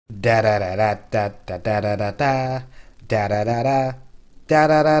Da da da da da da da da da da da da da da da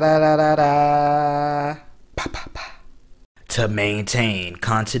da da da da da. Pa pa pa. To maintain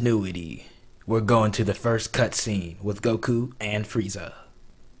continuity, we're going to the first cutscene with Goku and Frieza.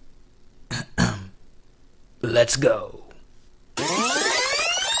 Let's go.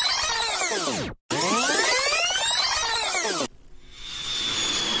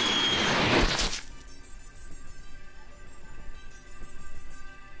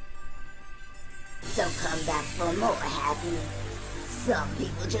 So come back for more, have you? Some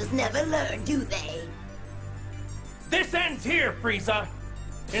people just never learn, do they? This ends here, Frieza!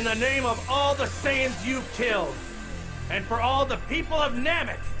 In the name of all the Saiyans you've killed, and for all the people of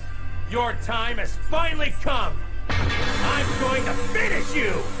Namek, your time has finally come! I'm going to finish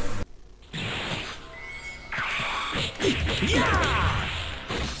you!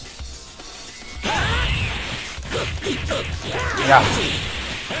 Yeah!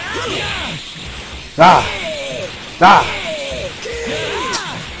 Ah!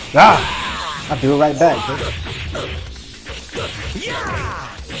 I'll do it right back, dude.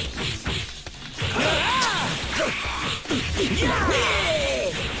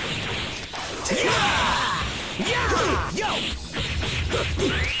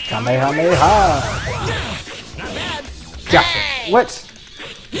 Kamehameha! Gotcha. What?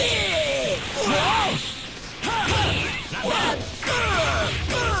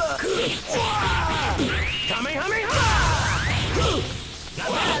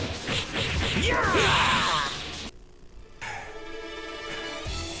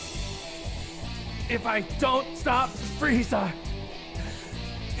 If I don't stop Frieza,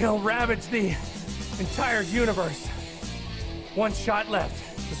 he'll ravage the entire universe. One shot left,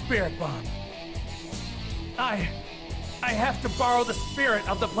 the spirit bomb. I have to borrow the spirit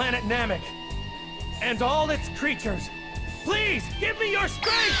of the planet Namek and all its creatures. Please, give me your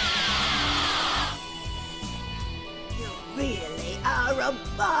strength! You really are a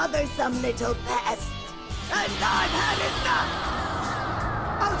bothersome little pest. And I've had enough!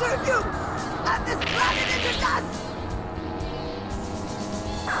 I'll turn you and this planet into dust!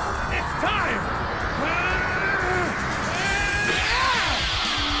 It's time!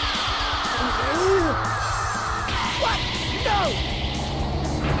 What? No!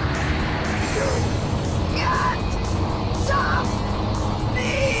 You can't stop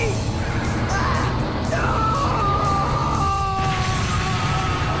me! No!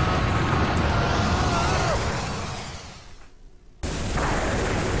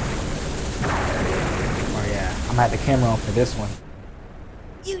 Oh yeah, I'm gonna have the camera on for this one.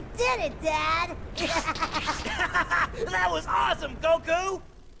 You did it, Dad! That was awesome, Goku!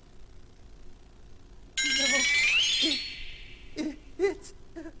 It's...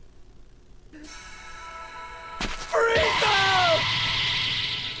 Frieza!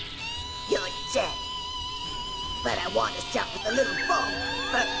 You're dead. But I want to start with a little foam.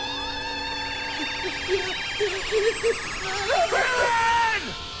 Krillin!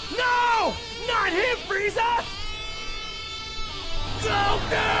 No! Not him, Frieza!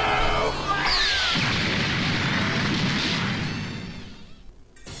 Goku!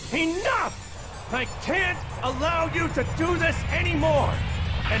 Enough! I can't allow you to do this anymore!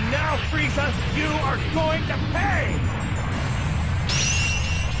 And now, Frieza, you are going to pay!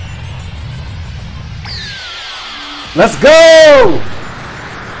 Let's go!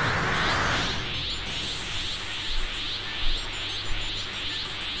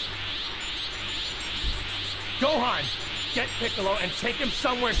 Gohan, get Piccolo and take him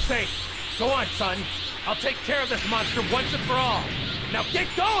somewhere safe. Go on, son. I'll take care of this monster once and for all. Now get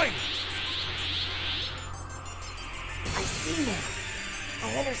going! I see now.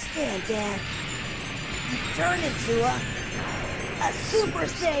 I understand, Dad. You turn into a Super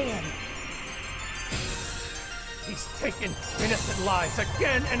Saiyan. He's taken innocent lives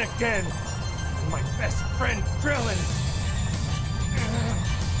again and again. And my best friend, Krillin.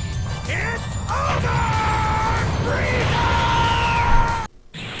 It's over! Frieza!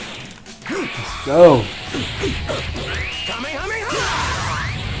 Let's go. Kamehameha!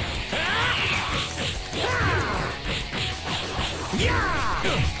 Yeah!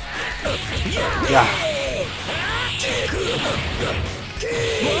 Yeah.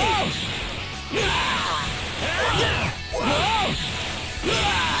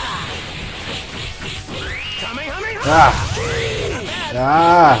 Kamehameha! Ah.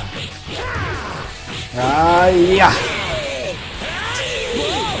 Ah. Ah. Yeah.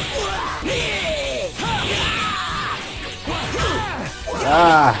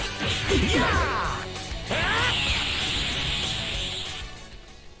 Ah.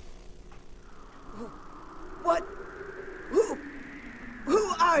 What? Who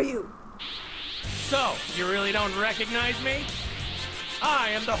are are you? So, you really don't recognize me? I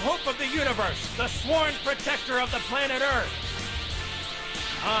am the hope of the universe, the sworn protector of the planet Earth.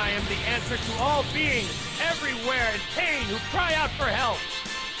 I am the answer to all beings, everywhere in pain, who cry out for help.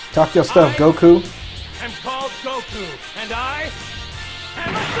 Talk your stuff, Goku. I'm called Goku, and I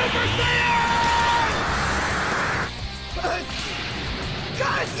am a Super Saiyan!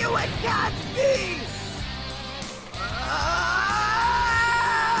 Curse you and catch me!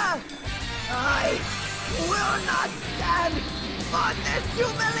 I will not stand for this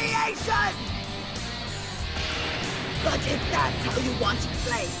humiliation! But if that's how you want to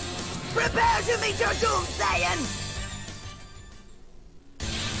play, prepare to meet your doom, Saiyan!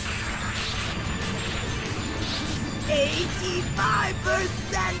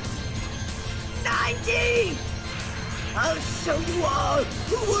 85%! 90! I'll show you all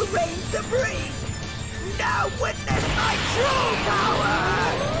who will reign supreme! Now witness my true power!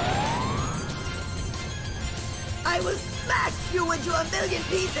 I will smash you into a million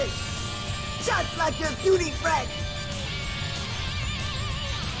pieces! Just like your puny friend!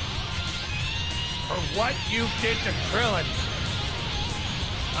 For what you did to Krillin,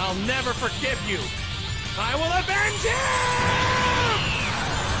 I'll never forgive you! I will avenge you!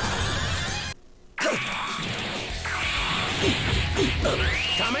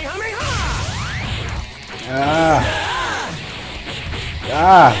 Kamehameha!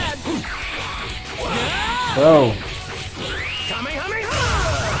 Bro. Kamehameha!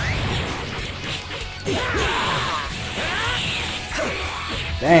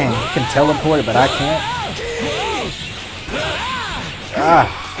 Dang, you can teleport, but I can't.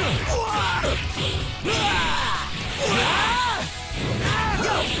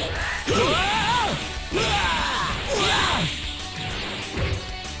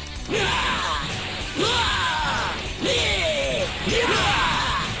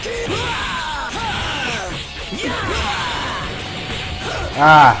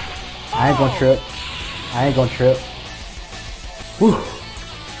 I ain't gonna trip. I ain't gonna trip. Whew.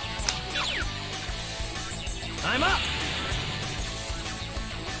 I'm up.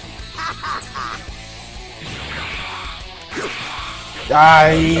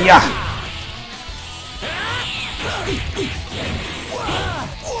 Yeah.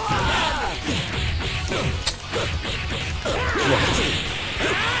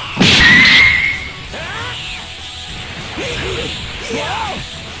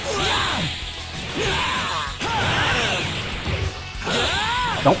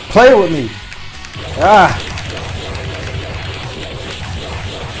 Don't play with me.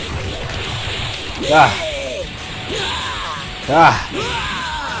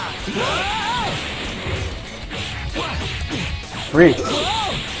 Freak.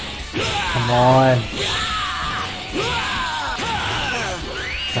 Come on.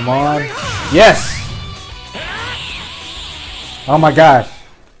 Come on. Yes. Oh my God.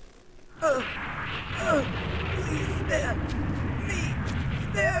 Please spare me.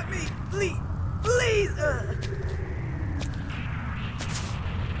 Spare me, please. Please.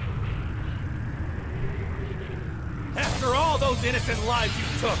 After all those innocent lives you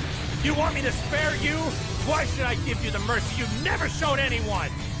took, you want me to spare you? Why should I give you the mercy you've never shown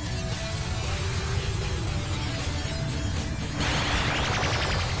anyone?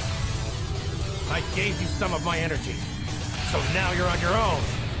 I gave you some of my energy, so now you're on your own.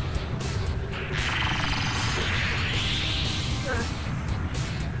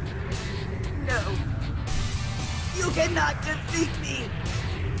 No. You cannot defeat me.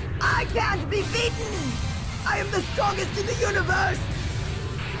 I can't be beaten. I am the strongest in the universe.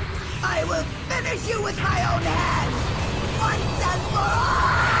 I will finish you with my own hands, once and for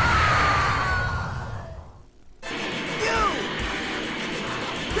all! You!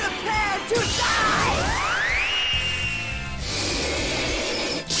 Prepare to die!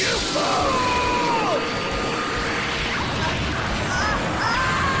 You fool!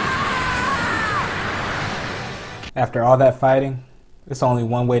 After all that fighting, there's only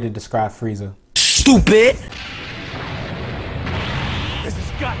one way to describe Frieza. Stupid! This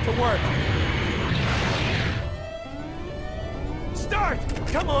has got to work! Start!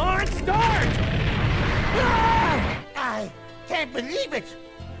 Come on, start! I can't believe it!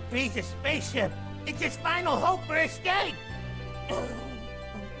 Frieza's spaceship! It's his final hope for escape!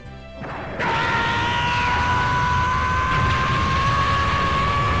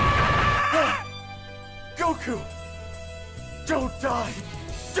 Goku! Don't die!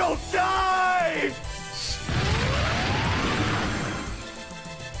 Don't die!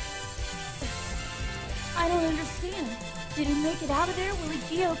 I don't understand. Did he make it out of there? Will he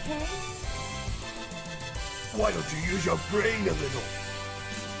be okay? Why don't you use your brain a little?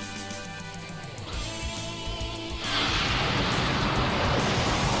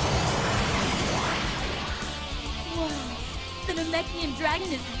 Darkian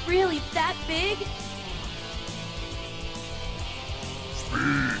Dragon is really that big?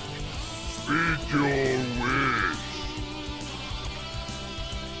 Speak your wish.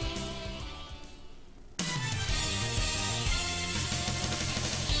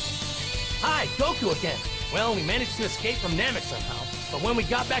 Hi, Goku again. Well, we managed to escape from Namek somehow, but when we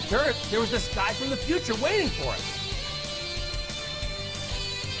got back to Earth, there was this guy from the future waiting for us.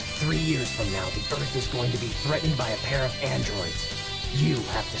 3 years from now, the Earth is going to be threatened by a pair of androids. You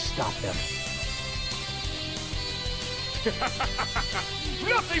have to stop them.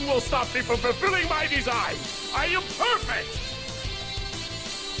 Nothing will stop me from fulfilling my design. I am perfect.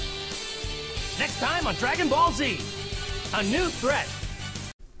 Next time on Dragon Ball Z, a new threat.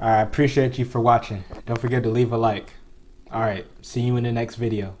 Alright, appreciate you for watching. Don't forget to leave a like. Alright, see you in the next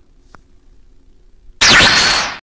video.